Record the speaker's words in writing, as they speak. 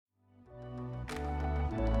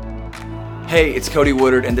Hey, it's Cody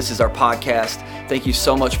Woodard, and this is our podcast. Thank you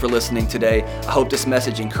so much for listening today. I hope this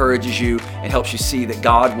message encourages you and helps you see that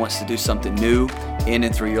God wants to do something new in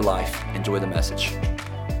and through your life. Enjoy the message.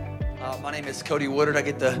 My name is Cody Woodard. I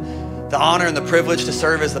get the honor and the privilege to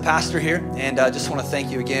serve as the pastor here, and I just want to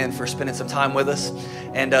thank you again for spending some time with us.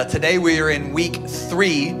 And today we are in week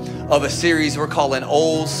 3 of a series we're calling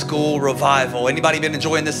Old School Revival. Anybody been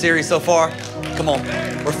enjoying this series so far? Come on,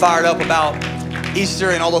 we're fired up about Easter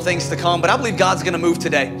and all the things to come, but I believe God's going to move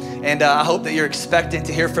today, and I hope that you're expectant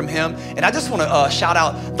to hear from him. And I just want to shout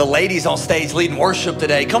out the ladies on stage leading worship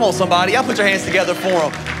today. Come on, somebody. Y'all put your hands together for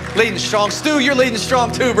them. Leading strong. Stu, you're leading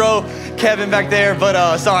strong too, bro. Kevin back there,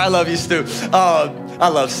 but sorry, I love you, Stu. I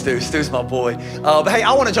love Stu. Stu's my boy. But hey,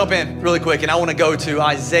 I want to jump in really quick, and I want to go to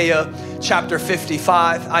Isaiah chapter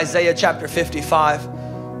 55. Isaiah chapter 55.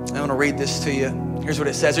 I want to read this to you. Here's what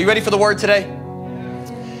it says. Are you ready for the word today?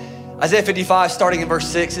 Isaiah 55, starting in verse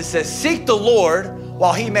 6, it says, "Seek the Lord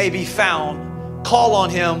while he may be found. Call on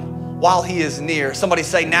him while he is near." Somebody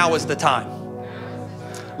say, "Now is the time."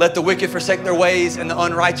 "Let the wicked forsake their ways and the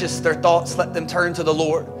unrighteous their thoughts. Let them turn to the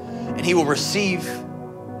Lord, and he will receive,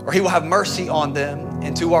 or he will have mercy on them,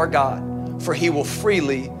 and to our God, for he will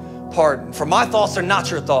freely pardon. For my thoughts are not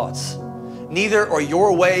your thoughts, neither are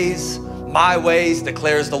your ways my ways,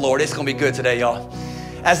 declares the Lord." It's gonna be good today, y'all.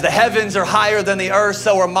 "As the heavens are higher than the earth,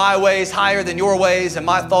 so are my ways higher than your ways, and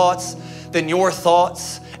my thoughts than your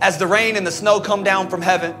thoughts. As the rain and the snow come down from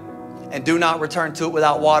heaven and do not return to it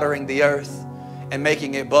without watering the earth and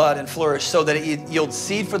making it bud and flourish, so that it yields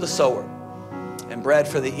seed for the sower and bread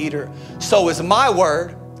for the eater, so is my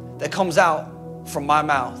word that comes out from my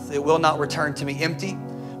mouth. It will not return to me empty,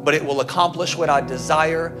 but it will accomplish what I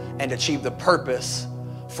desire and achieve the purpose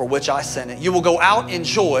for which I sent it. You will go out in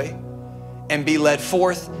joy and be led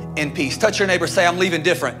forth in peace." Touch your neighbor, say, "I'm leaving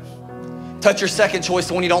different." Touch your second choice,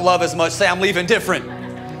 the one you don't love as much, say, "I'm leaving different."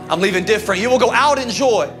 I'm leaving different. "You will go out in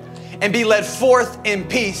joy and be led forth in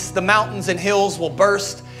peace. The mountains and hills will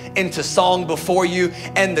burst into song before you,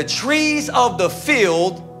 and the trees of the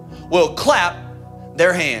field will clap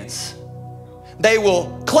their hands." They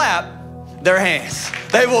will clap their hands.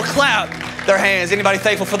 They will clap their hands. Anybody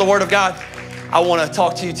thankful for the word of God? I want to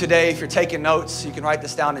talk to you today. If you're taking notes, you can write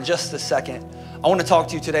this down in just a second. I want to talk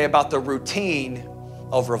to you today about the routine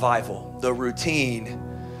of revival. The routine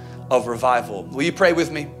of revival. Will you pray with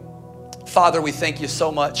me? Father, we thank you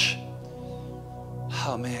so much.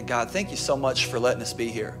 Oh man, God, thank you so much for letting us be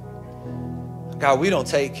here. God, we don't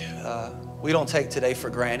take today for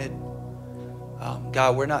granted.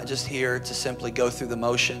 God, we're not just here to simply go through the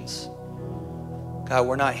motions. God,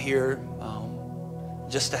 we're not here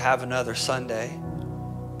just to have another Sunday.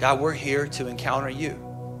 God, we're here to encounter you.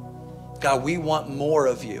 God, we want more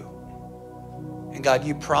of you. And God,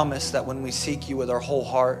 you promise that when we seek you with our whole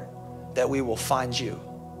heart, that we will find you.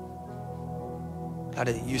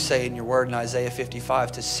 God, you say in your word in Isaiah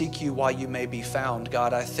 55 to seek you while you may be found.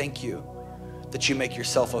 God, I thank you that you make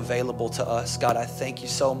yourself available to us. God, I thank you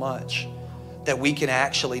so much that we can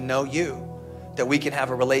actually know you, that we can have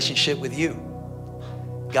a relationship with you.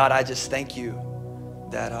 God, I just thank you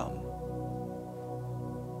that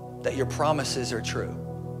your promises are true.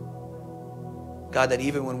 God, that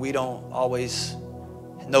even when we don't always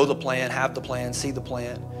know the plan, have the plan, see the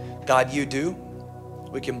plan, God, you do.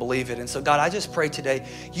 We can believe it. And so, God, I just pray today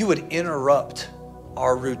you would interrupt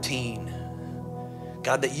our routine.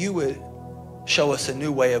 God, that you would show us a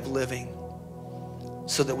new way of living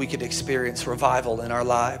so that we could experience revival in our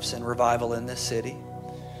lives and revival in this city.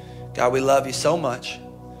 God, we love you so much,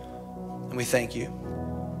 and we thank you.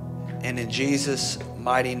 And in Jesus'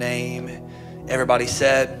 mighty name, everybody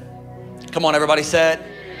said, come on, everybody said.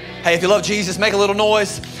 Hey, if you love Jesus, make a little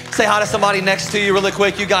noise. Say hi to somebody next to you really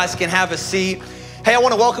quick. You guys can have a seat. Hey, I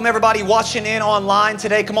want to welcome everybody watching in online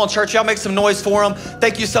today. Come on, church, y'all make some noise for them.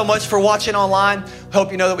 Thank you so much for watching online.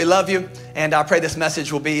 Hope you know that we love you, and I pray this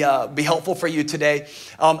message will be helpful for you today.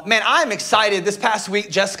 Man, I'm excited. This past week,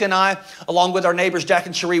 Jessica and I, along with our neighbors, Jack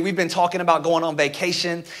and Cherie, we've been talking about going on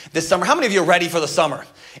vacation this summer. How many of you are ready for the summer?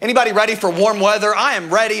 Anybody ready for warm weather? I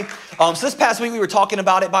am ready. So this past week we were talking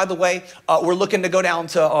about it. By the way, we're looking to go down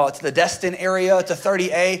to the Destin area, to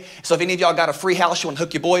 30A. So if any of y'all got a free house you want to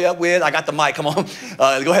hook your boy up with, I got the mic. Come on, go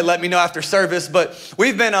ahead and let me know after service. But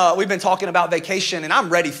we've been talking about vacation, and I'm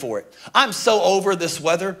ready for it. I'm so over this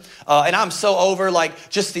weather, and I'm so over like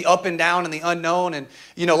just the up and down and the unknown. And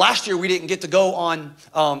you know, last year we didn't get to go on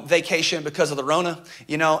vacation because of the Rona.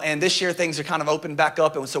 You know, and this year things are kind of opened back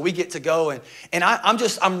up, and so we get to go. And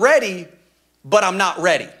I'm ready, but I'm not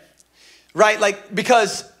ready. Right? Like,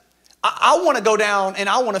 because I want to go down and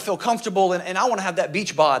I want to feel comfortable and I want to have that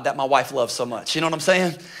beach bod that my wife loves so much. You know what I'm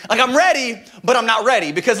saying? Like I'm ready, but I'm not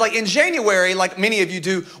ready because like in January, like many of you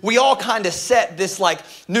do, we all kind of set this like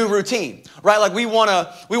new routine, right? Like we want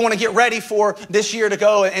to get ready for this year to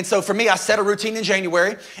go. And so for me, I set a routine in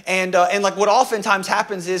January and like what oftentimes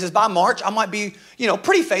happens is by March, I might be,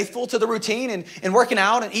 pretty faithful to the routine and working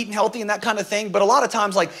out and eating healthy and that kind of thing. But a lot of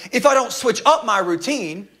times, like if I don't switch up my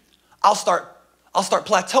routine, I'll start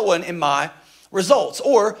plateauing in my results.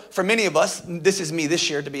 Or for many of us, this is me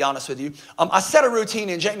this year, to be honest with you. I set a routine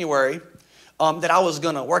in January that I was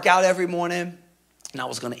going to work out every morning and I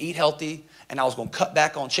was going to eat healthy and I was going to cut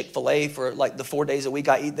back on Chick-fil-A for like the 4 days a week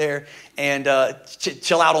I eat there and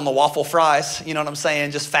chill out on the waffle fries, you know what I'm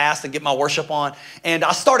saying? Just fast and get my worship on. And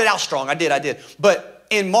I started out strong. I did. But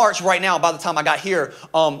in March right now, by the time I got here,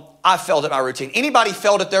 I failed at my routine. Anybody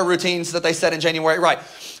failed at their routines that they set in January? Right.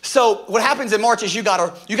 So what happens in March is you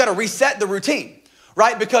gotta reset the routine,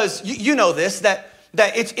 right? Because you know this, that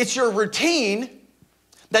it's your routine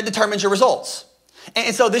that determines your results.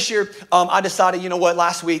 And so this year, I decided,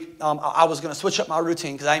 last week, I was gonna switch up my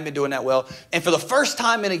routine because I ain't been doing that well. And for the first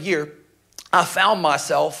time in a year, I found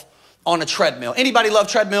myself on a treadmill. Anybody love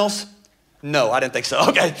treadmills? No, I didn't think so.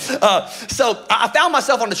 Okay. So I found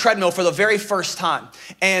myself on the treadmill for the very first time.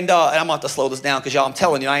 And I'm going to have to slow this down because y'all, I'm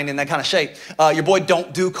telling you, I ain't in that kind of shape. Your boy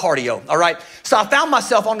don't do cardio. All right. So I found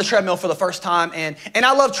myself on the treadmill for the first time. And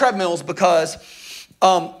I love treadmills because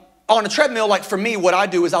on a treadmill, like for me, what I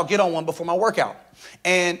do is I'll get on one before my workout.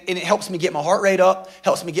 And it helps me get my heart rate up,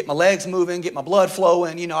 helps me get my legs moving, get my blood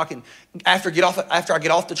flowing. I can, after I get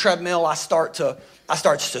off the treadmill, I start to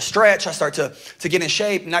stretch, I start to get in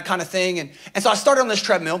shape and that kind of thing. And so I started on this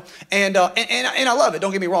treadmill and I love it.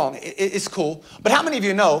 Don't get me wrong. It's cool. But how many of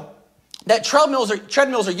you know that treadmills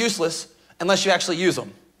are useless unless you actually use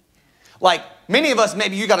them? Like many of us,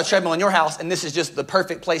 maybe you got a treadmill in your house and this is just the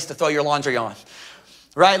perfect place to throw your laundry on.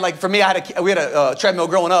 Right? Like for me, we had a treadmill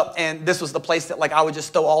growing up and this was the place that like I would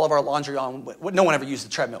just throw all of our laundry on. No one ever used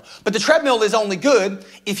the treadmill. But the treadmill is only good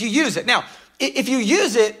if you use it. Now, if you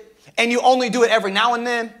use it and you only do it every now and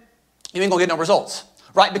then, you ain't gonna get no results,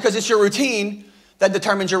 right? Because it's your routine that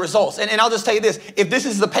determines your results. And I'll just tell you this, if this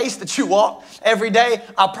is the pace that you walk every day,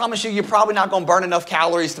 I promise you're probably not gonna burn enough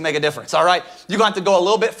calories to make a difference, all right? You're gonna have to go a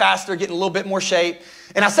little bit faster, get in a little bit more shape.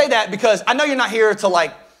 And I say that because I know you're not here to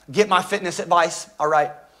like get my fitness advice, all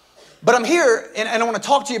right? But I'm here and I want to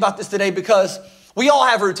talk to you about this today because we all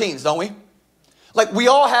have routines, don't we? Like we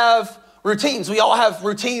all have routines. We all have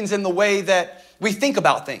routines in the way that we think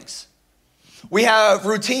about things. We have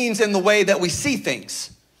routines in the way that we see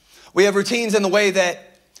things. We have routines in the way that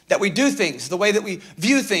we do things, the way that we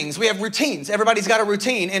view things. We have routines. Everybody's got a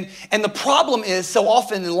routine. And the problem is so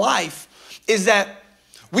often in life is that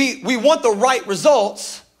we want the right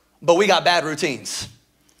results, but we got bad routines.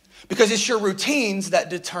 Because it's your routines that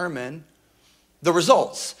determine the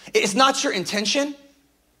results. It's not your intention.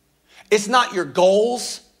 It's not your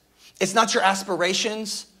goals. It's not your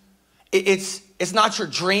aspirations. It's not your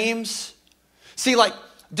dreams. See, like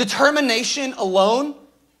determination alone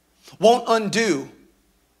won't undo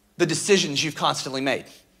the decisions you've constantly made.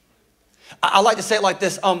 I like to say it like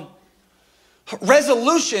this.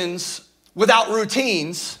 Resolutions without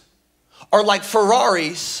routines are like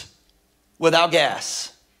Ferraris without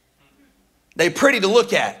gas. They pretty to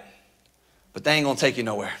look at, but they ain't gonna take you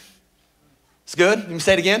nowhere. It's good? Let me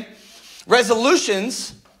say it again.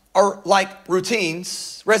 Resolutions are like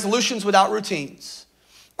routines. Resolutions without routines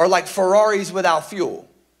are like Ferraris without fuel.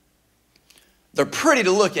 They're pretty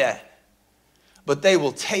to look at, but they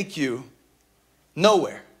will take you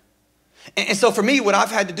nowhere. And so for me, what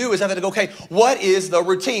I've had to do is I've had to go, okay, what is the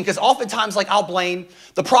routine? Because oftentimes, like, I'll blame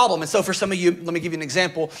the problem. And so for some of you, let me give you an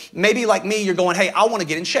example. Maybe like me, you're going, hey, I want to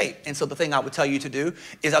get in shape. And so the thing I would tell you to do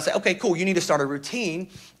is I'll say, okay, cool, you need to start a routine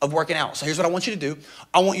of working out. So here's what I want you to do.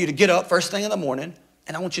 I want you to get up first thing in the morning,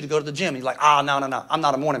 and I want you to go to the gym. And you're like, no, I'm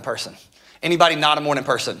not a morning person. Anybody not a morning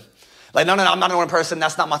person? Like, no, I'm not a morning person.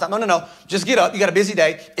 That's not my time. No. Just get up. You got a busy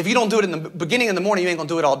day. If you don't do it in the beginning of the morning, you ain't going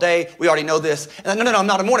to do it all day. We already know this. And no, I'm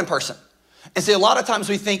not a morning person. And see, a lot of times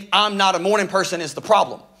we think I'm not a morning person is the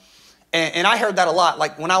problem. And I heard that a lot.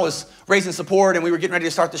 Like when I was raising support and we were getting ready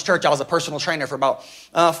to start this church, I was a personal trainer for about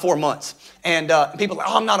 4 months. And people are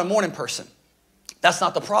like, I'm not a morning person. That's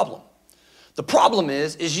not the problem. The problem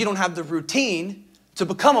is you don't have the routine to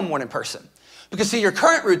become a morning person. Because see, your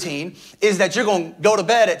current routine is that you're going to go to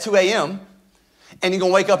bed at 2 a.m. and you're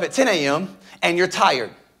going to wake up at 10 a.m. and you're tired.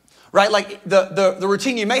 Right? Like the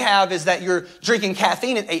routine you may have is that you're drinking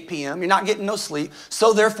caffeine at 8 p.m. You're not getting no sleep.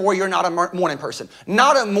 So therefore, you're not a morning person.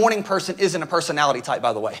 Not a morning person isn't a personality type,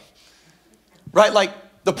 by the way. Right? Like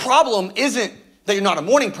the problem isn't that you're not a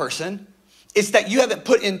morning person. It's that you haven't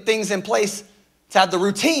put in things in place to have the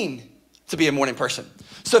routine to be a morning person.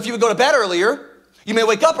 So if you would go to bed earlier, you may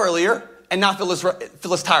wake up earlier and not feel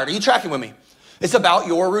as tired. Are you tracking with me? It's about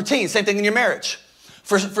your routine. Same thing in your marriage.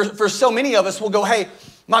 For so many of us, we'll go, hey,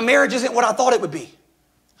 my marriage isn't what I thought it would be.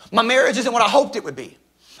 My marriage isn't what I hoped it would be.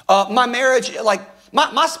 My marriage, like,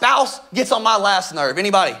 my spouse gets on my last nerve.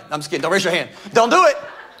 Anybody? I'm just kidding. Don't raise your hand. Don't do it.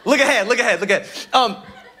 Look ahead.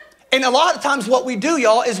 And a lot of times what we do,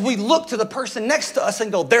 y'all, is we look to the person next to us and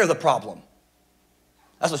go, they're the problem.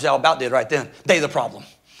 That's what y'all about did right then. They the problem.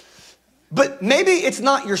 But maybe it's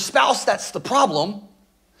not your spouse that's the problem.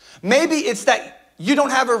 Maybe it's that you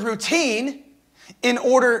don't have a routine in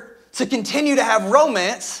order to continue to have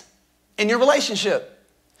romance in your relationship.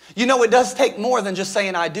 You know, it does take more than just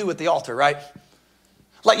saying I do at the altar, right?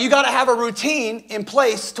 Like, you got to have a routine in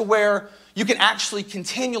place to where you can actually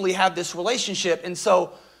continually have this relationship. And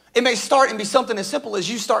so it may start and be something as simple as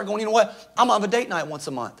you start going, you know what? I'm gonna have a date night once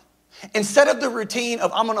a month. Instead of the routine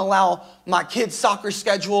of I'm gonna allow my kids' soccer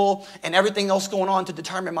schedule and everything else going on to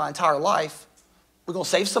determine my entire life, we're gonna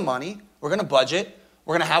save some money, we're gonna budget,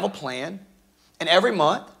 we're gonna have a plan, and every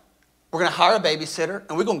month we're gonna hire a babysitter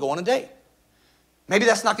and we're gonna go on a date. Maybe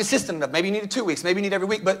that's not consistent enough. Maybe you need it 2 weeks, maybe you need every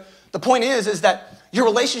week. But the point is that your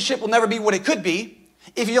relationship will never be what it could be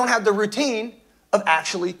if you don't have the routine of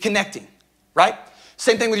actually connecting, right?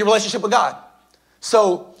 Same thing with your relationship with God.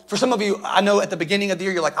 So for some of you, I know at the beginning of the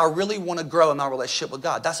year, you're like, I really want to grow in my relationship with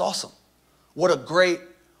God. That's awesome. What a great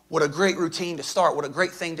routine to start. What a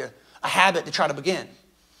great thing a habit to try to begin.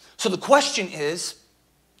 So the question is,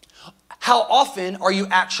 how often are you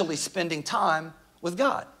actually spending time with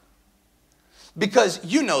God? Because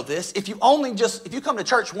you know this, if you come to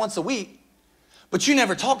church once a week, but you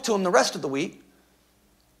never talk to him the rest of the week,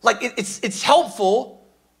 like it's helpful,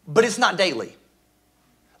 but it's not daily.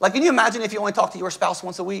 Like, can you imagine if you only talk to your spouse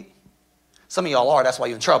once a week? Some of y'all are, that's why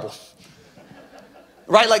you're in trouble.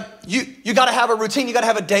 Right? Like, you got to have a routine. You got to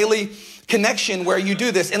have a daily connection where you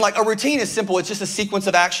do this. And like, a routine is simple. It's just a sequence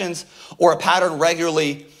of actions or a pattern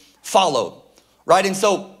regularly followed. Right? And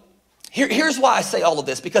so here's why I say all of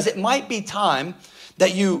this, because it might be time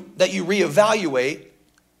that you reevaluate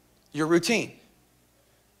your routine.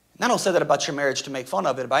 And I don't say that about your marriage to make fun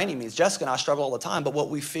of it by any means. Jessica and I struggle all the time, but what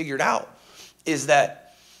we figured out is that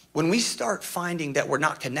when we start finding that we're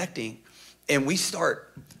not connecting and when we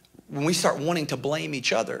start wanting to blame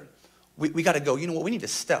each other, we got to go, you know what, we need to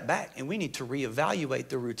step back and we need to reevaluate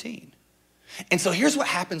the routine. And so here's what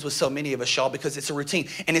happens with so many of us, y'all, because it's a routine,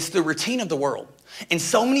 and it's the routine of the world. And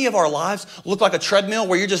so many of our lives look like a treadmill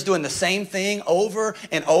where you're just doing the same thing over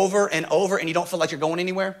and over and over, and you don't feel like you're going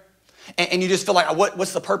anywhere. And you just feel like,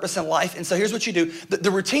 what's the purpose in life? And so here's what you do.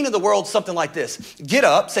 The routine of the world is something like this. Get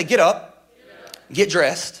up, say get up. Get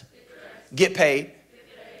dressed, get paid,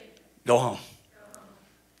 go home.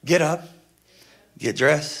 Get up, get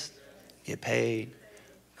dressed, get paid,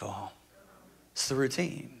 go home. It's the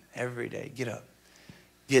routine every day. Get up,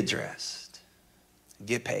 get dressed,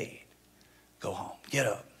 get paid, go home. Get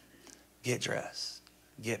up, get dressed,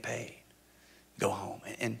 get paid, go home.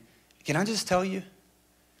 And can I just tell you,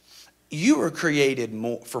 you were created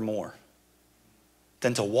for more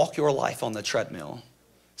than to walk your life on the treadmill,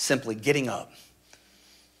 simply getting up,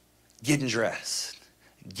 getting dressed,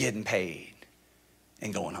 getting paid,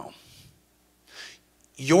 and going home.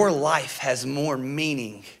 Your life has more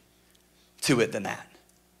meaning to it than that.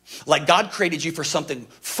 Like, God created you for something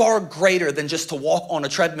far greater than just to walk on a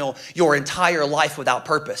treadmill your entire life without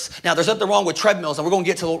purpose. Now, there's nothing wrong with treadmills, and we're going to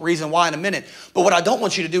get to the reason why in a minute. But what I don't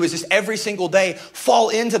want you to do is just every single day fall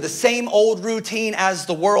into the same old routine as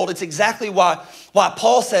the world. It's exactly why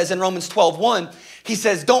Paul says in Romans 12:1, he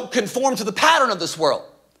says, don't conform to the pattern of this world.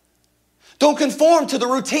 Don't conform to the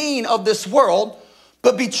routine of this world,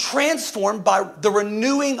 but be transformed by the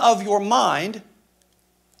renewing of your mind.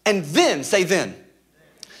 And then, say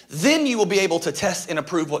then you will be able to test and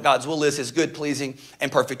approve what God's will is, his good, pleasing,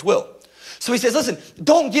 and perfect will. So he says, listen,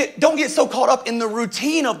 don't get so caught up in the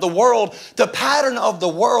routine of the world, the pattern of the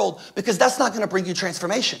world, because that's not going to bring you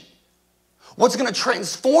transformation. What's going to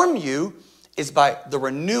transform you is by the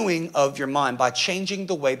renewing of your mind, by changing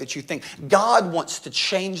the way that you think. God wants to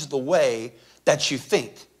change the way that you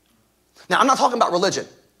think. Now, I'm not talking about religion,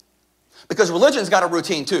 because religion's got a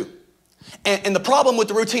routine too. And the problem with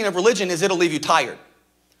the routine of religion is it'll leave you tired.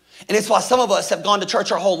 And it's why some of us have gone to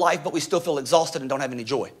church our whole life, but we still feel exhausted and don't have any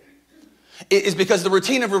joy. It's because the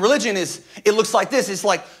routine of a religion it looks like this. It's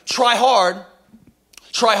like, try hard,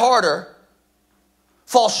 try harder,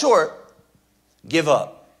 fall short, give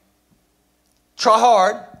up. Try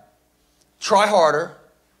hard, try harder,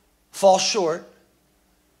 fall short,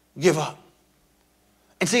 give up.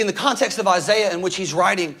 And see, in the context of Isaiah in which he's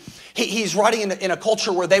writing, he's writing in a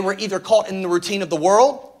culture where they were either caught in the routine of the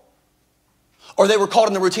world or they were caught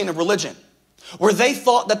in the routine of religion, where they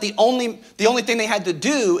thought that the only thing they had to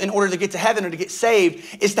do in order to get to heaven or to get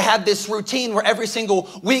saved is to have this routine where every single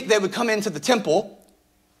week they would come into the temple,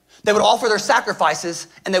 they would offer their sacrifices,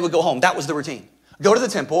 and they would go home. That was the routine. Go to the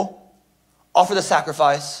temple, offer the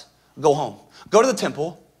sacrifice, go home. Go to the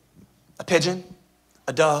temple, a pigeon,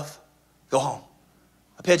 a dove, go home.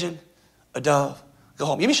 A pigeon, a dove, go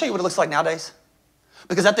home. Let me show you what it looks like nowadays.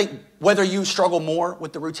 Because I think whether you struggle more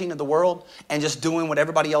with the routine of the world and just doing what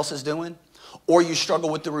everybody else is doing, or you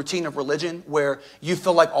struggle with the routine of religion where you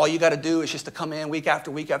feel like all you got to do is just to come in week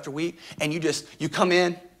after week after week, and you come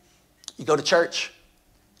in, you go to church,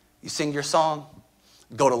 you sing your song,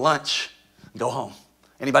 go to lunch, go home.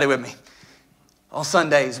 Anybody with me? On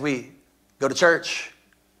Sundays, we go to church,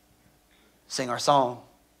 sing our song,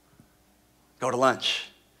 go to lunch,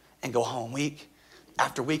 and go home week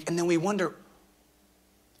after week. And then we wonder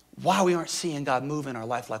why we aren't seeing God move in our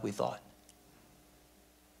life like we thought.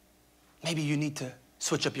 Maybe you need to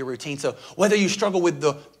switch up your routine. So whether you struggle with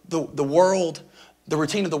the world, the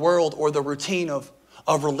routine of the world, or the routine of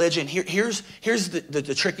religion, here's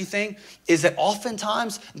the tricky thing, is that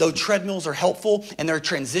oftentimes, though treadmills are helpful and they're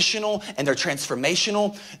transitional and they're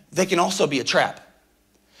transformational, they can also be a trap.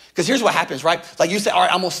 Because here's what happens, right? Like you say, all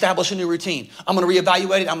right, I'm going to establish a new routine. I'm going to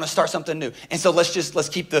reevaluate it. I'm going to start something new. And so let's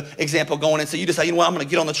keep the example going. And so you decide, you know what, I'm going to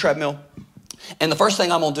get on the treadmill. And the first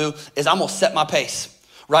thing I'm going to do is I'm going to set my pace,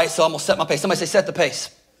 right? So I'm going to set my pace. Somebody say, set the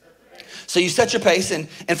pace. So you set your pace. And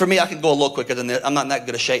for me, I can go a little quicker than this. I'm not in that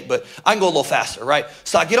good a shape, but I can go a little faster, right?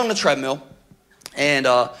 So I get on the treadmill and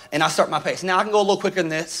I start my pace. Now I can go a little quicker than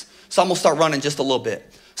this. So I'm going to start running just a little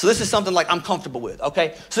bit. So this is something like I'm comfortable with,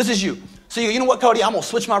 okay? So this is you. So you know what, Cody? I'm going to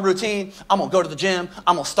switch my routine. I'm going to go to the gym.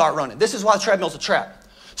 I'm going to start running. This is why treadmill's a trap.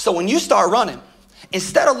 So when you start running,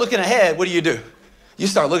 instead of looking ahead, what do? You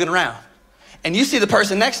start looking around. And you see the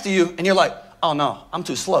person next to you, and you're like, oh, no, I'm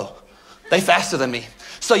too slow. They faster than me.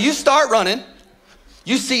 So you start running.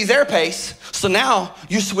 You see their pace. So now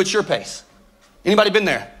you switch your pace. Anybody been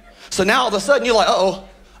there? So now all of a sudden you're like, uh-oh,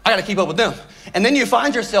 I got to keep up with them. And then you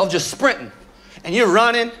find yourself just sprinting. And you're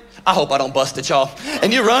running. I hope I don't bust it, y'all.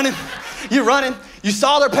 And you're running. You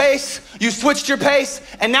saw their pace. You switched your pace.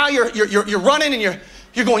 And now you're running and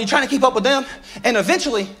you're trying to keep up with them. And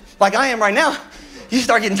eventually, like I am right now, you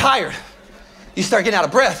start getting tired. You start getting out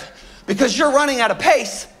of breath because you're running at a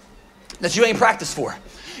pace that you ain't practiced for.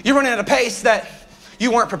 You're running at a pace that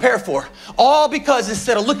you weren't prepared for. All because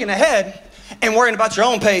instead of looking ahead and worrying about your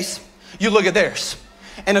own pace, you look at theirs.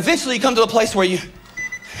 And eventually you come to a place where you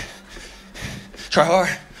try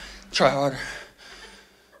harder,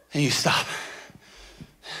 and you stop.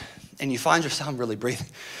 And you find yourself, I'm really breathing.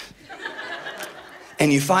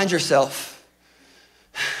 And you find yourself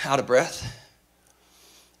out of breath.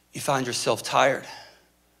 You find yourself tired.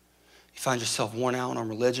 You find yourself worn out on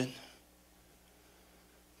religion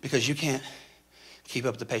because you can't keep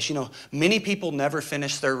up the pace. You know, many people never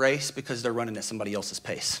finish their race because they're running at somebody else's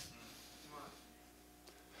pace.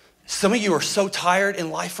 Some of you are so tired in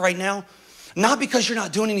life right now, not because you're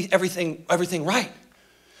not doing everything right.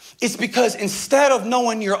 It's because instead of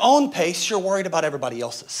knowing your own pace, you're worried about everybody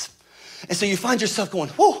else's. And so you find yourself going,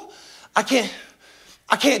 whoa, I can't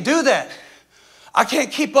do that. I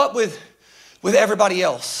can't keep up with everybody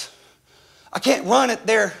else. I can't run at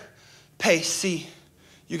their pace. See,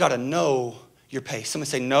 you got to know your pace. Somebody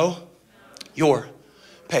say, know your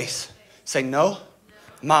pace. Say, know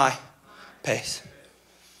my pace.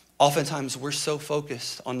 Oftentimes, we're so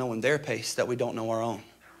focused on knowing their pace that we don't know our own.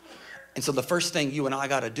 And so the first thing you and I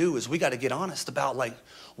got to do is we got to get honest about, like,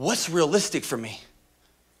 what's realistic for me?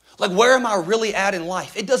 Like, where am I really at in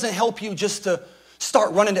life? It doesn't help you just to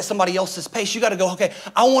start running at somebody else's pace. You got to go, okay,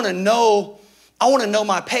 I want to know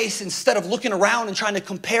my pace instead of looking around and trying to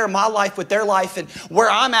compare my life with their life and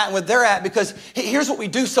where I'm at and where they're at. Because here's what we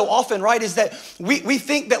do so often, right, is that we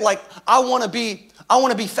think that, like, I want to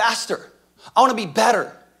be faster. I want to be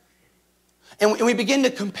better. And we begin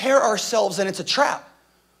to compare ourselves, and it's a trap.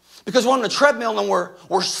 Because we're on the treadmill and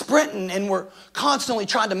we're sprinting and we're constantly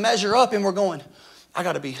trying to measure up, and we're going, I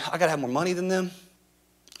gotta have more money than them.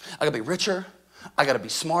 I gotta be richer. I gotta be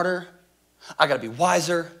smarter. I gotta be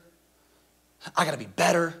wiser. I gotta be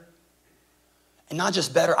better. And not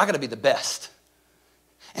just better, I gotta be the best.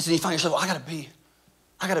 And so you find yourself, I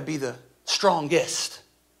gotta be the strongest,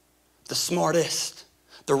 the smartest,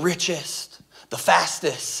 the richest, the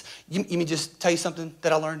fastest. You mean just tell you something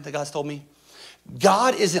that I learned that God's told me?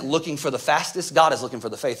 God isn't looking for the fastest. God is looking for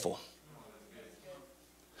the faithful.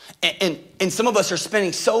 And some of us are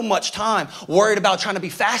spending so much time worried about trying to be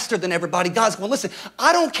faster than everybody. God's going, listen,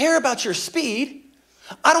 I don't care about your speed.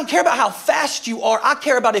 I don't care about how fast you are. I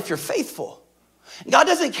care about if you're faithful. God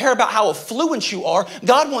doesn't care about how affluent you are.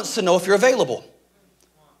 God wants to know if you're available.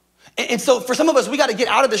 And so for some of us, we got to get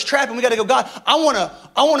out of this trap and we got to go, God, I want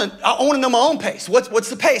to know my own pace. What's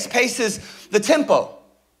the pace? Pace is the tempo.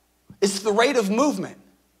 It's the rate of movement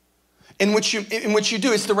in which you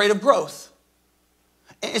do. It's the rate of growth.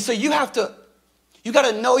 And so you got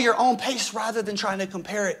to know your own pace rather than trying to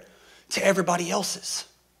compare it to everybody else's.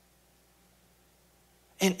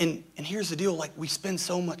 And here's the deal, like we spend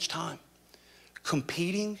so much time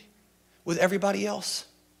competing with everybody else.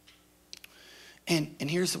 And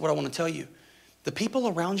here's what I want to tell you. The people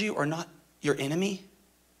around you are not your enemy.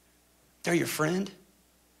 They're your friend.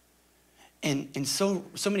 And so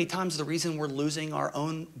many times the reason we're losing our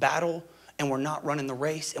own battle and we're not running the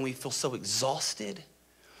race and we feel so exhausted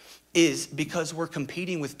is because we're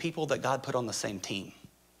competing with people that God put on the same team.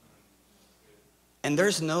 And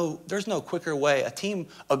there's no quicker way.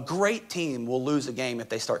 A great team will lose a game if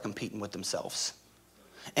they start competing with themselves.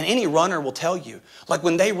 And any runner will tell you, like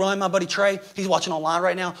when they run, my buddy Trey, he's watching online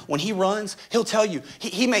right now. When he runs, he'll tell you,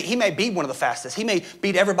 he may be one of the fastest. He may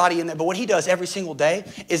beat everybody in there. But what he does every single day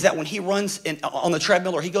is that when he runs on the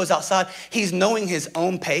treadmill or he goes outside, he's knowing his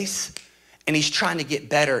own pace and he's trying to get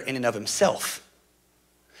better in and of himself.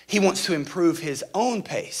 He wants to improve his own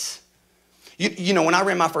pace. You know, when I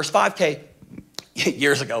ran my first 5K,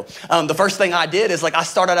 years ago, the first thing I did is like I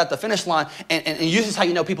started at the finish line, and this is how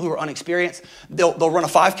you know people who are unexperienced. They'll run a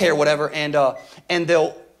 5K or whatever, and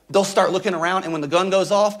they'll start looking around, and when the gun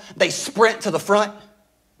goes off, they sprint to the front,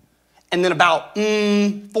 and then about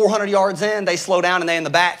 400 yards in, they slow down and they're in the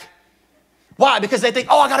back. Why? Because they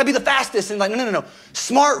think, I got to be the fastest, and like no.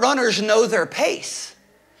 Smart runners know their pace.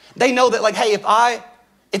 They know that like, hey, if I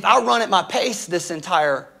run at my pace this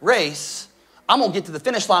entire race, I'm going to get to the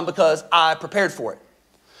finish line because I prepared for it.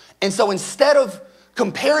 And so instead of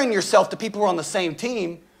comparing yourself to people who are on the same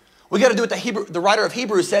team, we got to do what the writer of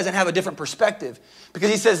Hebrews says and have a different perspective. Because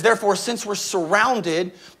he says, therefore, since we're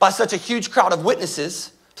surrounded by such a huge crowd of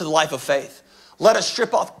witnesses to the life of faith, let us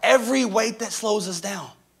strip off every weight that slows us down,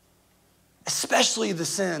 especially the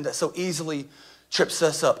sin that so easily trips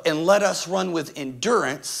us up. And let us run with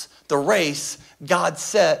endurance the race God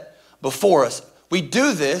set before us. We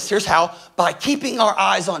do this, here's how, by keeping our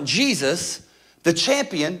eyes on Jesus, the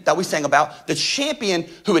champion that we sang about, the champion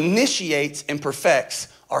who initiates and perfects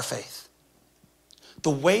our faith. The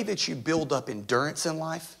way that you build up endurance in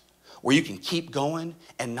life, where you can keep going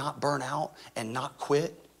and not burn out and not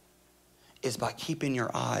quit, is by keeping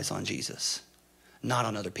your eyes on Jesus, not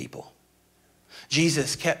on other people.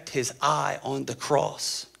 Jesus kept his eye on the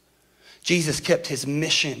cross. Jesus kept his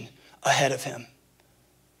mission ahead of him.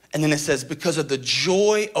 And then it says, because of the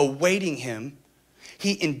joy awaiting him,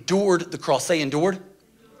 he endured the cross. Say endured.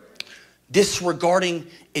 Disregarding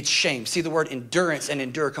its shame. See, the word endurance and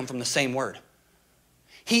endure come from the same word.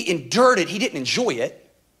 He endured it. He didn't enjoy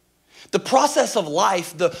it. The process of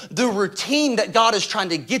life, the routine that God is trying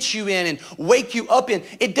to get you in and wake you up in,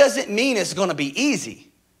 it doesn't mean it's going to be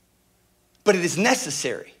easy, but it is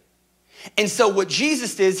necessary. And so what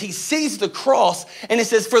Jesus did is he sees the cross and it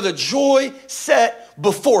says, for the joy set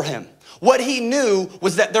before him. What he knew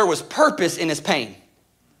was that there was purpose in his pain.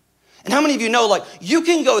 And how many of you know, like, you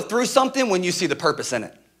can go through something when you see the purpose in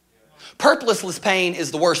it? Purposeless pain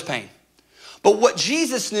is the worst pain. But what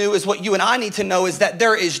Jesus knew is what you and I need to know is that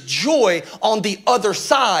there is joy on the other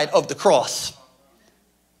side of the cross.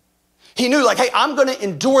 He knew like, hey, I'm going to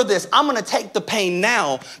endure this. I'm going to take the pain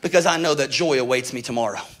now because I know that joy awaits me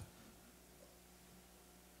tomorrow.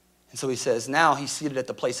 And so he says, now he's seated at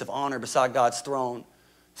the place of honor beside God's throne.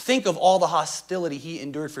 Think of all the hostility he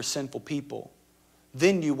endured for sinful people.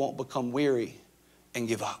 Then you won't become weary and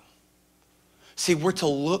give up. See, we're to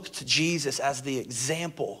look to Jesus as the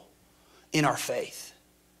example in our faith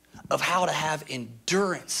of how to have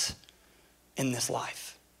endurance in this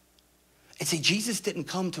life. And see, Jesus didn't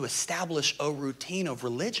come to establish a routine of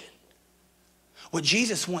religion. What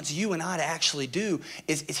Jesus wants you and I to actually do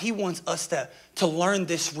is he wants us to learn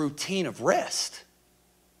this routine of rest.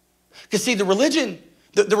 Because see, the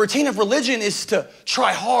routine of religion is to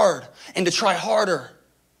try hard and to try harder.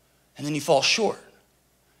 And then you fall short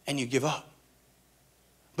and you give up.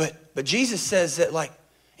 But Jesus says that like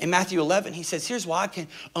in Matthew 11, he says, here's why I can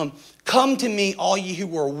come to me, all ye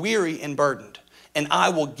who are weary and burdened, and I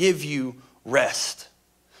will give you rest.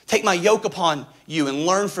 Take my yoke upon you and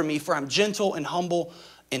learn from me, for I'm gentle and humble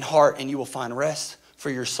in heart, and you will find rest for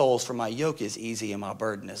your souls, for my yoke is easy and my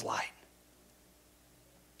burden is light.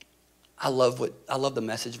 I love the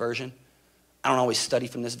Message version. I don't always study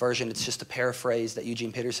from this version. It's just a paraphrase that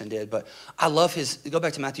Eugene Peterson did. But I love go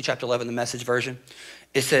back to Matthew chapter 11, the Message version.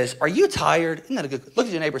 It says, are you tired? Isn't that a good, look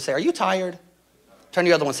at your neighbor and say, are you tired? Turn to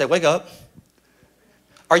the other one and say, wake up.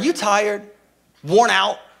 Are you tired, worn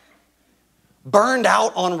out, burned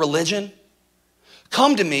out on religion?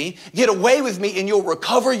 Come to me, get away with me, and you'll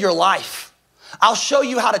recover your life. I'll show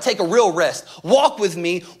you how to take a real rest. Walk with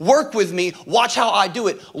me, work with me, watch how I do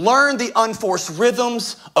it. Learn the unforced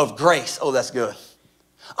rhythms of grace. Oh, that's good.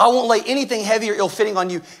 I won't lay anything heavy or ill-fitting on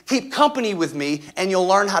you. Keep company with me, and you'll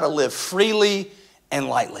learn how to live freely and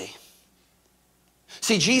lightly.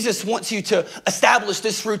 See, Jesus wants you to establish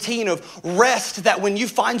this routine of rest that when you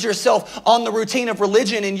find yourself on the routine of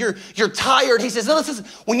religion and you're tired, he says, no, listen,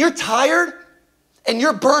 when you're tired and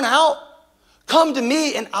you're burnt out, come to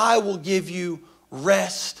me and I will give you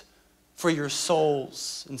rest for your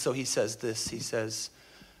souls. And so he says this, he says,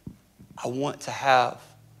 I want to have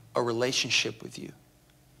a relationship with you.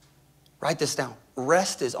 Write this down.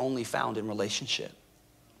 Rest is only found in relationship.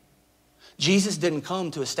 Jesus didn't come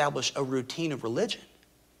to establish a routine of religion.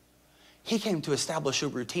 He came to establish a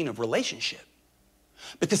routine of relationship.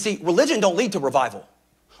 Because see, religion don't lead to revival.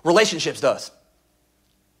 Relationships does.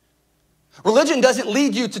 Religion doesn't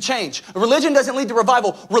lead you to change. Religion doesn't lead to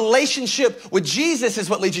revival. Relationship with Jesus is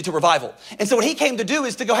what leads you to revival. And so what he came to do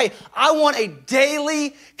is to go, hey, I want a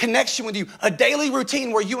daily connection with you, a daily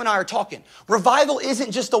routine where you and I are talking. Revival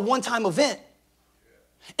isn't just a one-time event.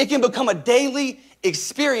 It can become a daily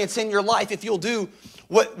experience in your life if you'll do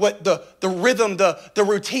what the rhythm, the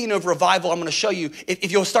routine of revival I'm going to show you.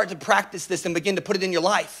 If you'll start to practice this and begin to put it in your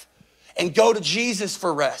life and go to Jesus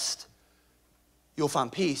for rest, you'll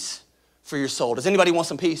find peace for your soul. Does anybody want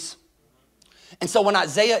some peace? And so when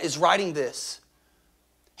Isaiah is writing this,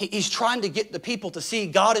 he's trying to get the people to see,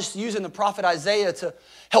 God is using the prophet Isaiah to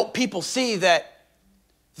help people see that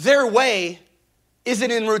their way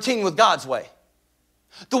isn't in routine with God's way.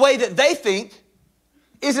 The way that they think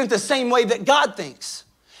isn't the same way that God thinks.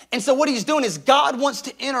 And so what he's doing is God wants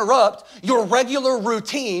to interrupt your regular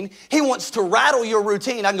routine. He wants to rattle your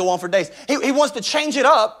routine. I can go on for days. He wants to change it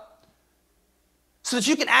up so that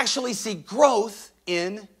you can actually see growth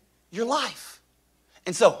in your life.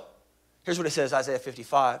 And so here's what it says, Isaiah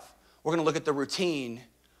 55. We're going to look at the routine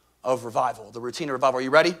of revival. The routine of revival. Are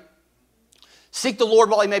you ready? Seek the Lord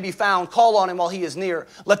while he may be found. Call on him while he is near.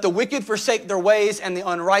 Let the wicked forsake their ways and the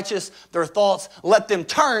unrighteous their thoughts. Let them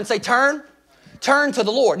turn. Say turn. Turn to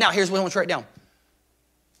the Lord. Now, here's what I want you to write down.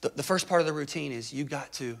 The first part of the routine is you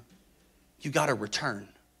got to return.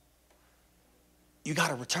 You got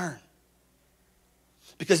to return.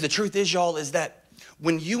 Because the truth is, y'all, is that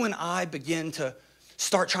when you and I begin to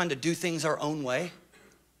start trying to do things our own way,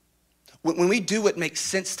 when we do what makes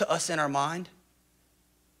sense to us in our mind,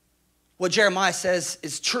 what Jeremiah says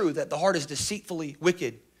is true, that the heart is deceitfully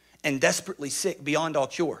wicked and desperately sick beyond all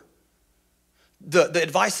cure. The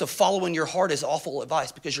advice of following your heart is awful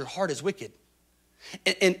advice because your heart is wicked.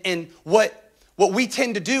 And what we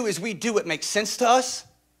tend to do is we do what makes sense to us,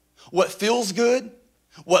 what feels good,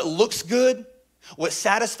 what looks good, what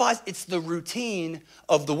satisfies. It's the routine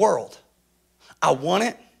of the world. I want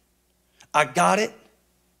it. I got it.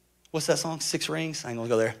 What's that song? 6 Rings? I ain't gonna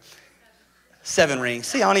go there. 7 Rings.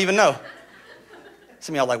 See, I don't even know.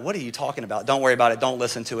 Some of y'all are like, what are you talking about? Don't worry about it. Don't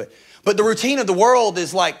listen to it. But the routine of the world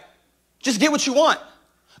is like, just get what you want.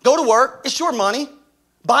 Go to work. It's your money.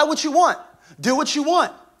 Buy what you want. Do what you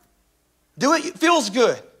want. Do it. It feels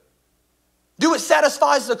good. Do what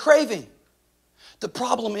satisfies the craving. The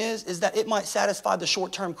problem is that it might satisfy the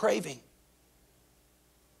short-term craving,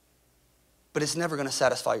 but it's never going to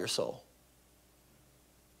satisfy your soul.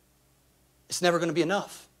 It's never going to be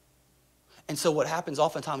enough. And so what happens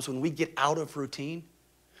oftentimes when we get out of routine,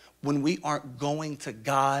 when we aren't going to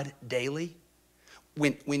God daily,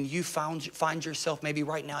 when you find yourself, maybe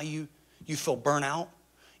right now you feel burnout,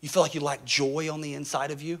 you feel like you lack joy on the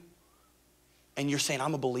inside of you, and you're saying,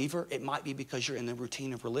 I'm a believer, it might be because you're in the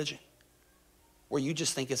routine of religion, where you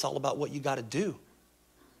just think it's all about what you got to do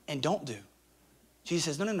and don't do.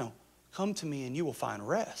 Jesus says, no, come to me and you will find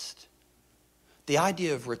rest. The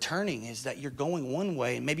idea of returning is that you're going one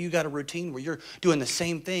way and maybe you got a routine where you're doing the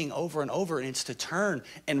same thing over and over, and it's to turn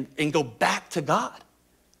and go back to God.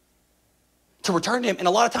 To return to him. And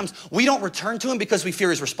a lot of times we don't return to him because we fear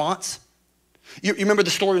his response. You remember the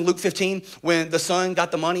story in Luke 15 when the son got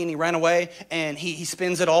the money and he ran away and he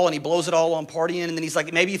spends it all and he blows it all on partying, and then he's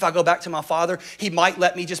like, maybe if I go back to my father, he might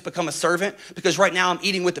let me just become a servant because right now I'm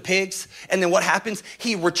eating with the pigs. And then what happens?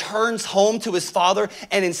 He returns home to his father,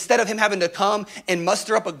 and instead of him having to come and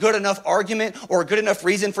muster up a good enough argument or a good enough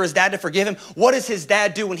reason for his dad to forgive him, what does his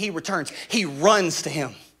dad do when he returns? He runs to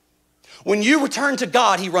him. When you return to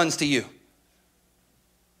God, he runs to you.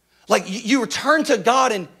 Like you return to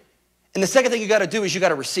God, and the second thing you got to do is you got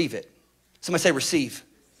to receive it. Somebody say receive.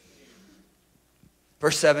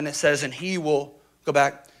 Verse 7, it says, and he will, go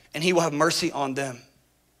back, and he will have mercy on them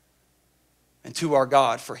and to our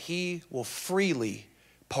God, for he will freely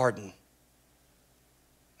pardon.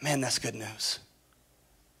 Man, that's good news.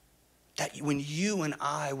 That when you and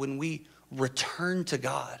I, when we return to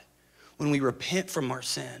God, when we repent from our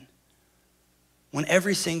sin, when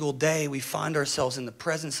every single day we find ourselves in the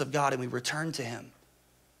presence of God and we return to him,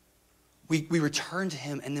 we return to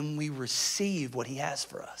him, and then we receive what he has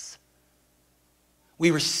for us. We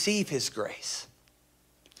receive his grace.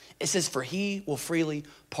 It says, for he will freely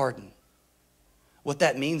pardon. What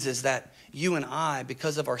that means is that you and I,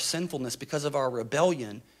 because of our sinfulness, because of our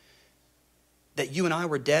rebellion, that you and I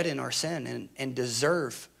were dead in our sin and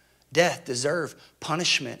deserve death, deserve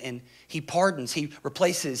punishment. And he pardons, he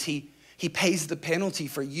replaces, he pays the penalty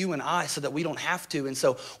for you and I so that we don't have to. And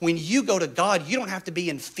so when you go to God, you don't have to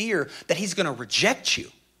be in fear that he's going to reject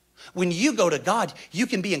you. When you go to God, you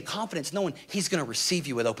can be in confidence knowing he's going to receive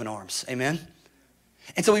you with open arms. Amen?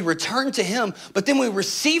 And so we return to him, but then we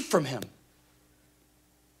receive from him.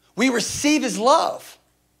 We receive his love.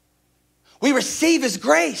 We receive his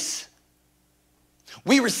grace.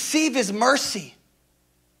 We receive his mercy.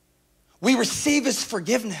 We receive his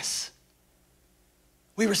forgiveness.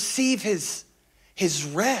 We receive his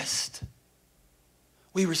rest.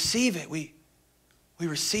 We receive it. We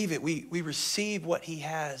receive it. We receive what he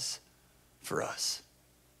has for us.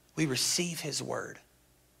 We receive his word.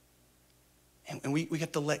 And we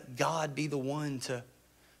have to let God be the one to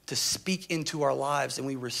speak into our lives, and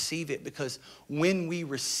we receive it, because when we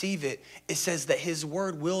receive it, it says that his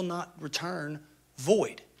word will not return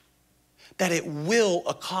void. That it will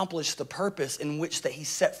accomplish the purpose in which that he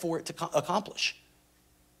set for it to accomplish.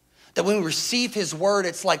 That when we receive his word,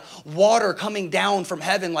 it's like water coming down from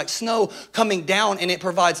heaven, like snow coming down, and it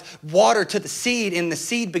provides water to the seed, and the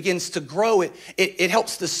seed begins to grow. It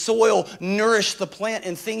helps the soil nourish the plant,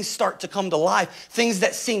 and things start to come to life. Things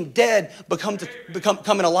that seem dead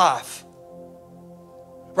coming alive.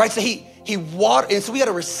 Right? So he water, and so we got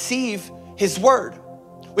to receive his word.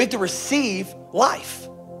 We have to receive life.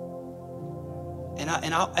 And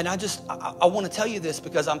I want to tell you this,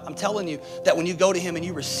 because I'm telling you that when you go to him and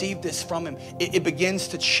you receive this from him, it begins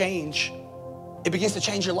to change. It begins to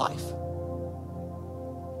change your life.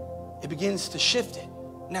 It begins to shift it.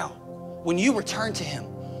 Now, when you return to him,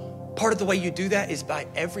 part of the way you do that is by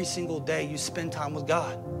every single day you spend time with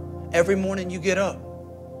God. Every morning you get up.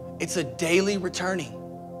 It's a daily returning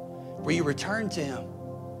where you return to him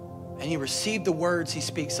and you receive the words he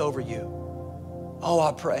speaks over you. Oh,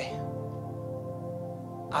 I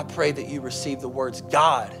pray that you receive the words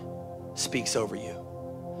God speaks over you.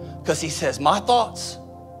 Because he says, my thoughts,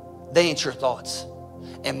 they ain't your thoughts.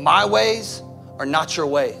 And my ways are not your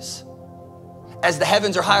ways. As the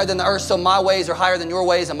heavens are higher than the earth, so my ways are higher than your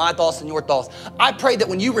ways, and my thoughts than your thoughts. I pray that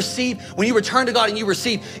when you return to God and you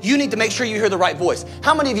receive, you need to make sure you hear the right voice.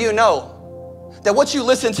 How many of you know that what you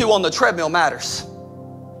listen to on the treadmill matters?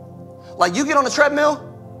 Like, you get on the treadmill,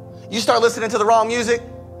 you start listening to the wrong music,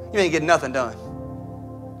 you ain't getting nothing done.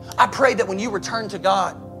 I pray that when you return to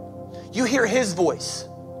God, you hear his voice,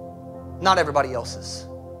 not everybody else's.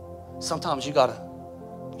 Sometimes you gotta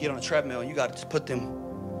get on a treadmill and you gotta just put them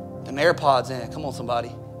AirPods in. Come on, somebody.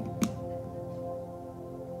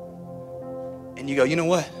 And you go, you know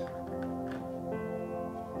what?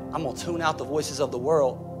 I'm gonna tune out the voices of the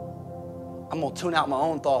world. I'm gonna tune out my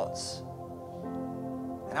own thoughts.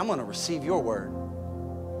 And I'm gonna receive your word.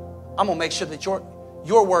 I'm gonna make sure that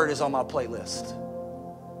your word is on my playlist.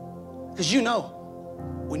 Because you know,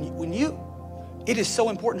 it is so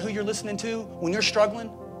important who you're listening to when you're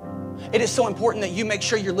struggling. It is so important that you make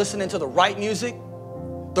sure you're listening to the right music,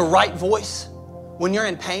 the right voice, when you're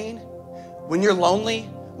in pain, when you're lonely,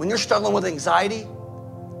 when you're struggling with anxiety.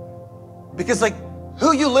 Because like,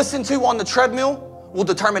 who you listen to on the treadmill will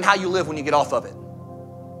determine how you live when you get off of it.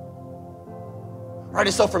 Right,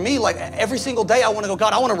 and so for me, like every single day I want to go,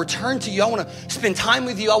 God, I want to return to you. I want to spend time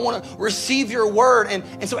with you. I want to receive your word.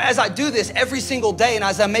 And so as I do this every single day, and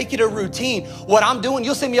as I make it a routine, what I'm doing,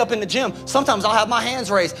 you'll see me up in the gym. Sometimes I'll have my hands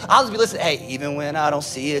raised. I'll just be listening. Hey, even when I don't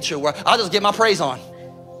see it, your word, I'll just get my praise on.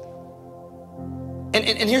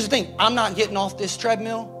 And here's the thing, I'm not getting off this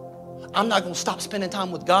treadmill. I'm not gonna stop spending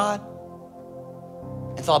time with God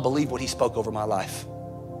until I believe what he spoke over my life.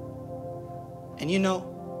 And you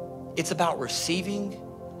know, it's about receiving,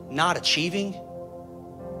 not achieving.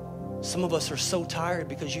 Some of us are so tired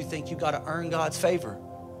because you think you gotta earn God's favor,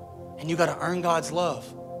 and you gotta earn God's love,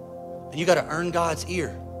 and you gotta earn God's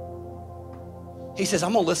ear. He says,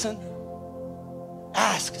 I'm gonna listen.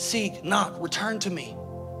 Ask, seek, knock, return to me,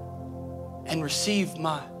 and receive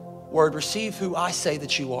my word. Receive who I say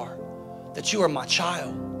that you are my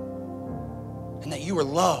child, and that you are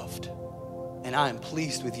loved, and I am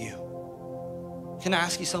pleased with you. Can I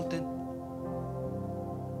ask you something?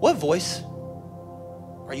 What voice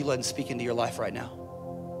are you letting speak into your life right now?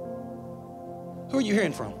 Who are you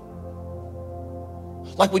hearing from?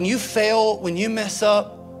 Like when you fail, when you mess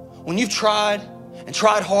up, when you've tried and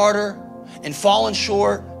tried harder and fallen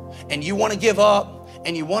short and you want to give up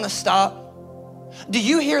and you want to stop, do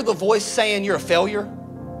you hear the voice saying you're a failure?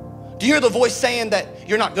 Do you hear the voice saying that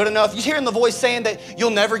you're not good enough? You hearing the voice saying that you'll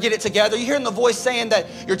never get it together? You hearing the voice saying that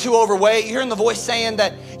you're too overweight? You hearing the voice saying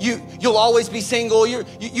that you'll always be single? You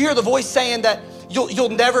hear the voice saying that you'll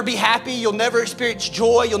never be happy, you'll never experience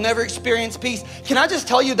joy, you'll never experience peace. Can I just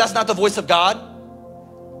tell you that's not the voice of God?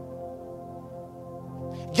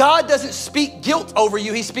 God doesn't speak guilt over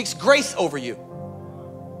you, he speaks grace over you.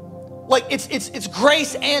 Like it's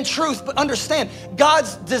grace and truth, but understand,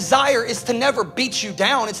 God's desire is to never beat you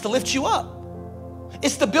down, it's to lift you up.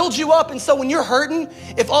 It's to build you up. And so when you're hurting,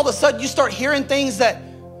 if all of a sudden you start hearing things that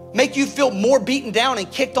make you feel more beaten down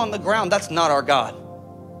and kicked on the ground, that's not our God.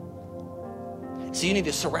 So you need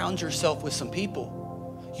to surround yourself with some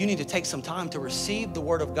people. You need to take some time to receive the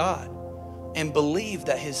word of God and believe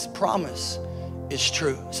that his promise is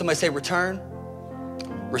true. Somebody say return,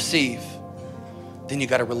 receive. Then you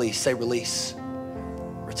got to release. Say release.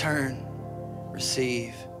 Return,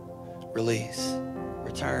 receive, release.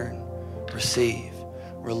 Return, receive,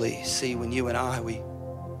 release. See, when you and I, we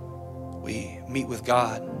meet with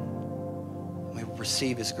God, we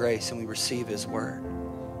receive his grace and we receive his word.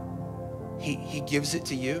 He gives it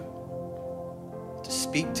to you to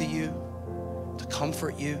speak to you, to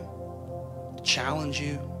comfort you, to challenge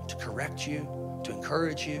you, to correct you, to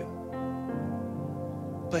encourage you.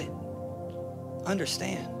 But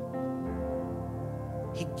understand,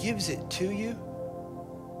 he gives it to you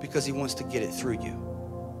because he wants to get it through you.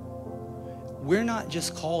 We're not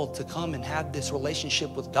just called to come and have this relationship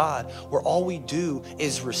with God where all we do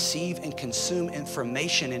is receive and consume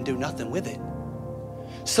information and do nothing with it.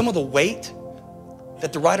 Some of the weight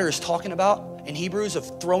that the writer is talking about in Hebrews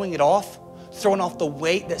of throwing off the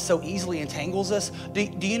weight that so easily entangles us.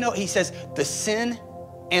 Do you know, he says, the sin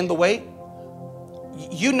and the weight,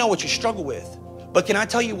 you know what you struggle with. But can I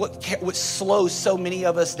tell you what slows so many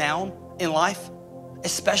of us down in life,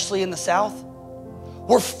 especially in the South?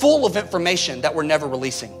 We're full of information that we're never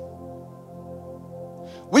releasing.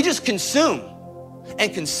 We just consume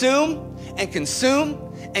and consume and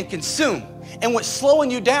consume and consume. And what's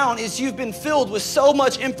slowing you down is you've been filled with so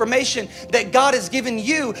much information that God has given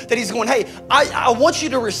you that he's going, hey, I want you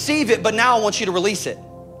to receive it, but now I want you to release it.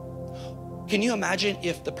 Can you imagine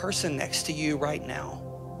if the person next to you right now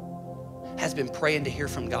has been praying to hear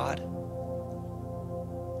from God,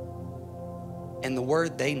 and the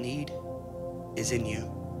word they need is in you?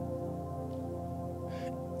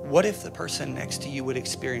 What if the person next to you would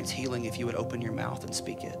experience healing if you would open your mouth and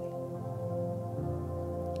speak it?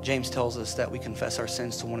 James tells us that we confess our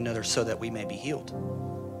sins to one another so that we may be healed.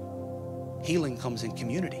 Healing comes in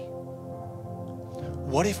community.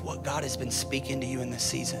 What if what God has been speaking to you in this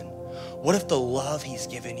season, what if the love he's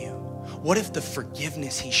given you, what if the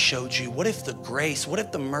forgiveness he showed you, what if the grace, what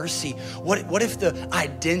if the mercy, what if the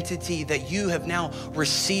identity that you have now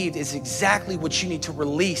received is exactly what you need to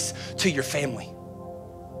release to your family?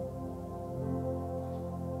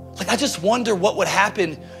 Like, I just wonder what would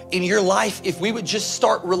happen in your life if we would just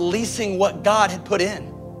start releasing what God had put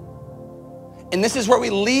in. And this is where we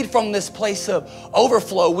lead from this place of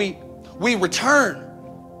overflow. We return,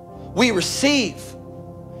 we receive,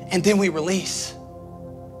 and then we release.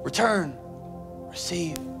 Return,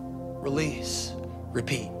 receive, release,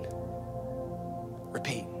 repeat.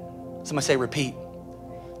 Repeat. Somebody say repeat.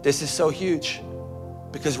 This is so huge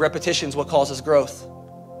because repetition is what causes growth.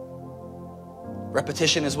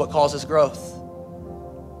 Repetition is what causes growth.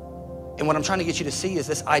 And what I'm trying to get you to see is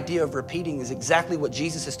this idea of repeating is exactly what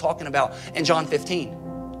Jesus is talking about in John 15.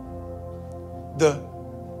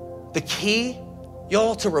 The key,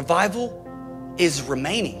 y'all, to revival is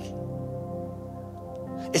remaining.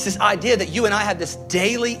 It's this idea that you and I have this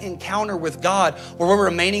daily encounter with God where we're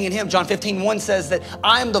remaining in him. John 15:1 says that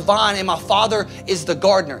I am the vine and my Father is the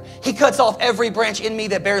gardener. He cuts off every branch in me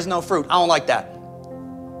that bears no fruit. I don't like that.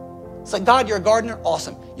 It's like, God, you're a gardener?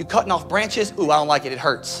 Awesome. You cutting off branches? Ooh, I don't like it. It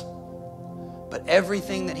hurts. But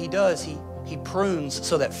everything that he does, he prunes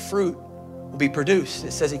so that fruit will be produced.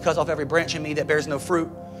 It says he cuts off every branch in me that bears no fruit,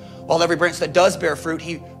 while every branch that does bear fruit,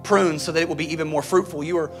 he prunes so that it will be even more fruitful.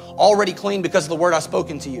 You are already clean because of the word I've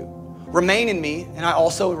spoken to you. Remain in me, and I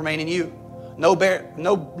also remain in you. No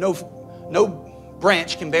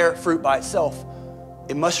branch can bear fruit by itself.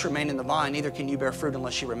 It must remain in the vine. Neither can you bear fruit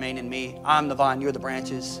unless you remain in me. I'm the vine, you're the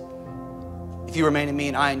branches. If you remain in me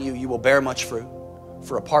and I in you, you will bear much fruit.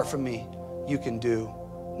 For apart from me, you can do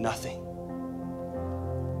nothing.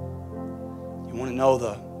 You want to know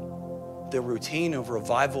the routine of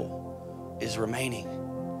revival is remaining.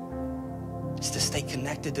 It's to stay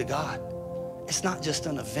connected to God. It's not just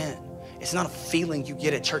an event. It's not a feeling you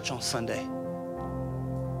get at church on Sunday.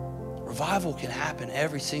 Revival can happen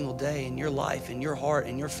every single day in your life, in your heart,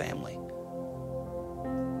 in your family.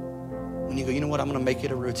 When you go, you know what, I'm going to make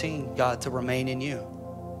it a routine, God, to remain in you.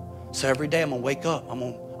 So every day I'm going to wake up. I'm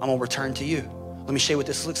going to return to you. Let me show you what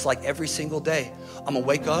this looks like every single day. I'm going to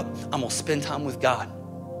wake up. I'm going to spend time with God.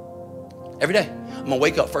 Every day. I'm going to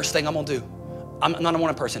wake up. First thing I'm going to do. I'm not a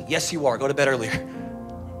morning person. Yes, you are. Go to bed earlier.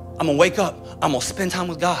 I'm going to wake up. I'm going to spend time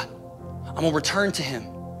with God. I'm going to return to him.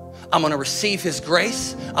 I'm going to receive his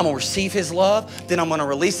grace. I'm going to receive his love. Then I'm going to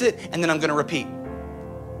release it. And then I'm going to repeat.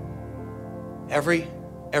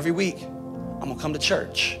 Every week, I'm going to come to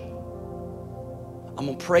church. I'm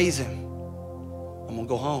going to praise him. I'm going to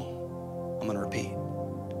go home. I'm going to repeat.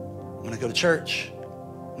 I'm going to go to church.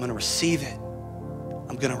 I'm going to receive it.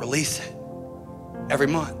 I'm going to release it. Every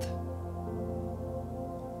month,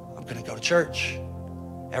 I'm going to go to church.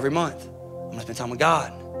 Every month, I'm going to spend time with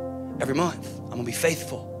God. Every month, I'm going to be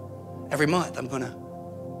faithful. Every month, I'm going to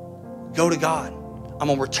go to God. I'm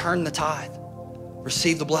going to return the tithe,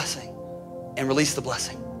 receive the blessing, and release the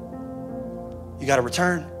blessing. You got to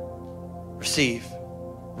return, receive,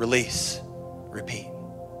 release, repeat.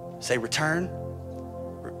 Say return,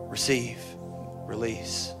 receive,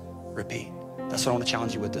 release, repeat. That's what I want to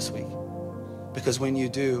challenge you with this week. Because when you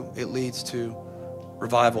do, it leads to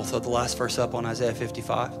revival. Throw the last verse up on Isaiah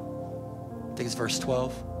 55. I think it's verse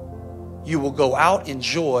 12. You will go out in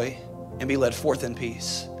joy and be led forth in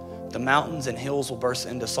peace. The mountains and hills will burst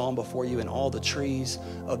into song before you, and all the trees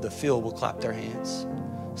of the field will clap their hands.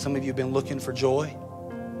 Some of you have been looking for joy,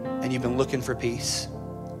 and you've been looking for peace.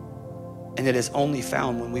 And it is only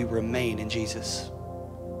found when we remain in Jesus.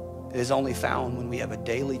 It is only found when we have a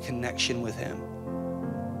daily connection with him.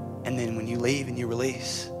 And then when you leave and you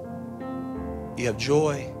release, you have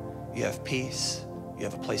joy, you have peace, you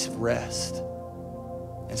have a place of rest.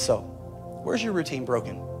 And so, where's your routine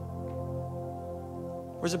broken?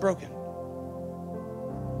 Where's it broken?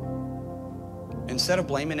 Instead of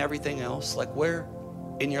blaming everything else, like where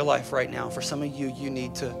in your life right now, for some of you, you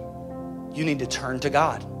need to turn to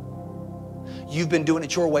God. You've been doing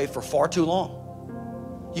it your way for far too long.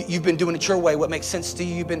 You've been doing it your way, what makes sense to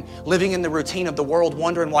you. You've been living in the routine of the world,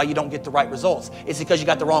 wondering why you don't get the right results. It's because you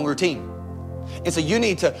got the wrong routine. And so you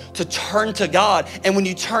need to turn to God. And when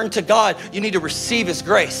you turn to God, you need to receive his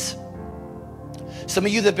grace. Some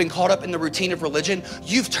of you that have been caught up in the routine of religion,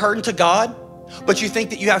 you've turned to God, but you think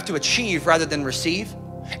that you have to achieve rather than receive.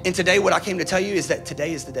 And today, what I came to tell you is that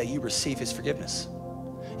today is the day you receive his forgiveness.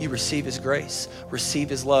 You receive his grace, receive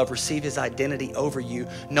his love, receive his identity over you,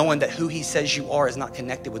 knowing that who he says you are is not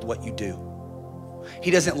connected with what you do. He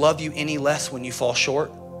doesn't love you any less when you fall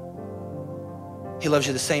short. He loves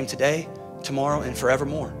you the same today, tomorrow, and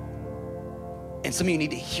forevermore. And some of you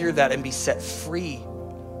need to hear that and be set free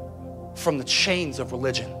from the chains of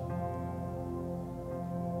religion.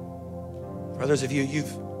 For others of you,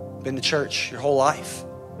 you've been to church your whole life.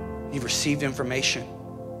 You've received information,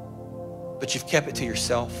 but you've kept it to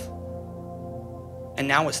yourself. And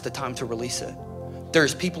now it's the time to release it.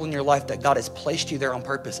 There's people in your life that God has placed you there on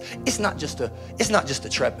purpose. It's not just a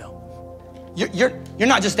treadmill. You're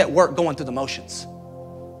not just at work going through the motions.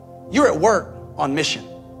 You're at work on mission.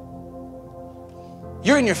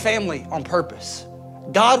 You're in your family on purpose.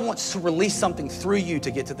 God wants to release something through you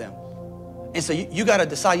to get to them. And so you got to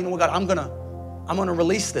decide, you know what, God, I'm gonna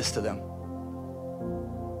release this to them.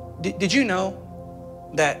 Did you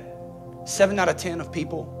know that 7 out of 10 of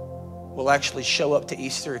people will actually show up to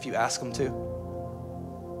Easter if you ask them to?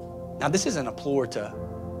 Now, this isn't a ploy to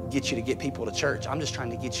get you to get people to church. I'm just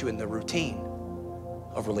trying to get you in the routine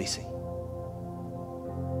of releasing.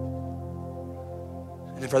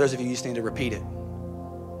 And then for those of you, you just need to repeat it.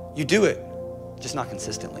 You do it just not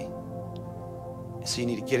consistently. So you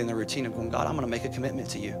need to get in the routine of going, God, I'm going to make a commitment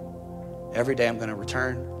to you. Every day I'm going to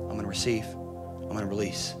return, I'm going to receive, I'm going to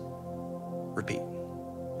release. Repeat.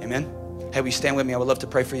 Amen? Hey, will you stand with me? I would love to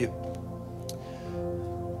pray for you.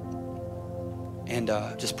 And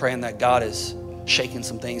just praying that God is shaking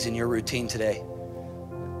some things in your routine today,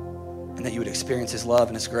 and that you would experience his love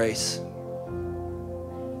and his grace.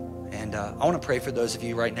 And I want to pray for those of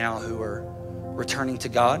you right now who are returning to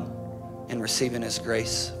God and receiving his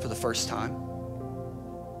grace for the first time.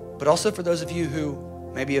 But also for those of you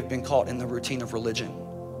who maybe have been caught in the routine of religion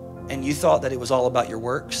and you thought that it was all about your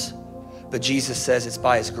works, but Jesus says it's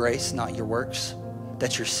by his grace, not your works,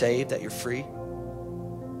 that you're saved, that you're free.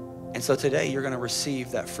 And so today you're going to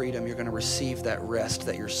receive that freedom. You're going to receive that rest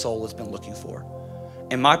that your soul has been looking for.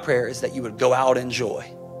 And my prayer is that you would go out in joy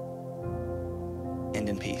and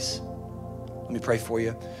in peace. Let me pray for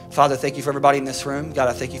you. Father, thank you for everybody in this room. God,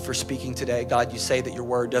 I thank you for speaking today. God, you say that your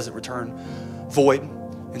word doesn't return void.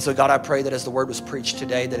 And so God, I pray that as the word was preached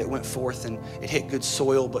today, that it went forth and it hit good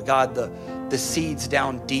soil. But God, the seeds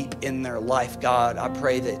down deep in their life, God, I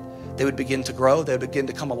pray that they would begin to grow. They would begin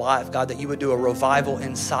to come alive. God, that you would do a revival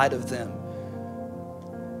inside of them.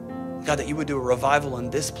 God, that you would do a revival in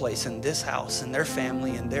this place, in this house, in their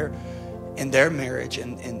family, in their marriage,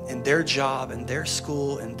 in their job, in their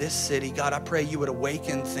school, in this city. God, I pray you would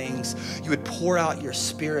awaken things. You would pour out your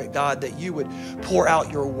spirit, God, that you would pour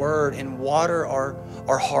out your word and water our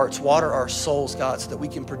hearts, water our souls, God, so that we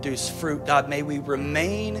can produce fruit. God, may we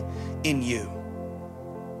remain in you.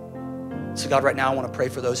 So God, right now I want to pray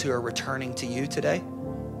for those who are returning to you today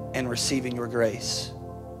and receiving your grace.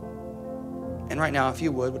 And right now, if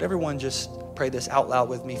you would everyone just pray this out loud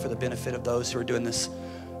with me for the benefit of those who are doing this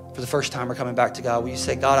for the first time or coming back to God? Will you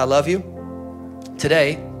say, God, I love you.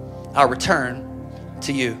 Today, I return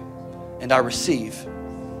to you and I receive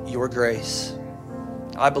your grace.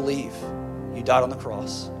 I believe you died on the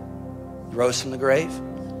cross. You rose from the grave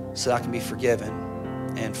so that I can be forgiven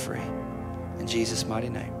and free. In Jesus' mighty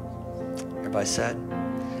name. Everybody said,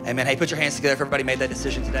 amen. Hey, put your hands together if everybody made that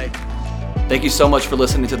decision today. Thank you so much for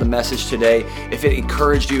listening to the message today. If it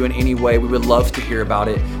encouraged you in any way, we would love to hear about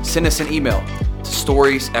it. Send us an email to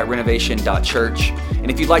stories@renovation.church.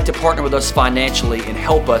 And if you'd like to partner with us financially and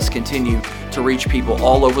help us continue to reach people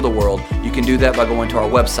all over the world, you can do that by going to our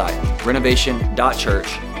website,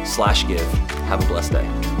 renovation.church/give. Have a blessed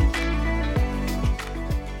day.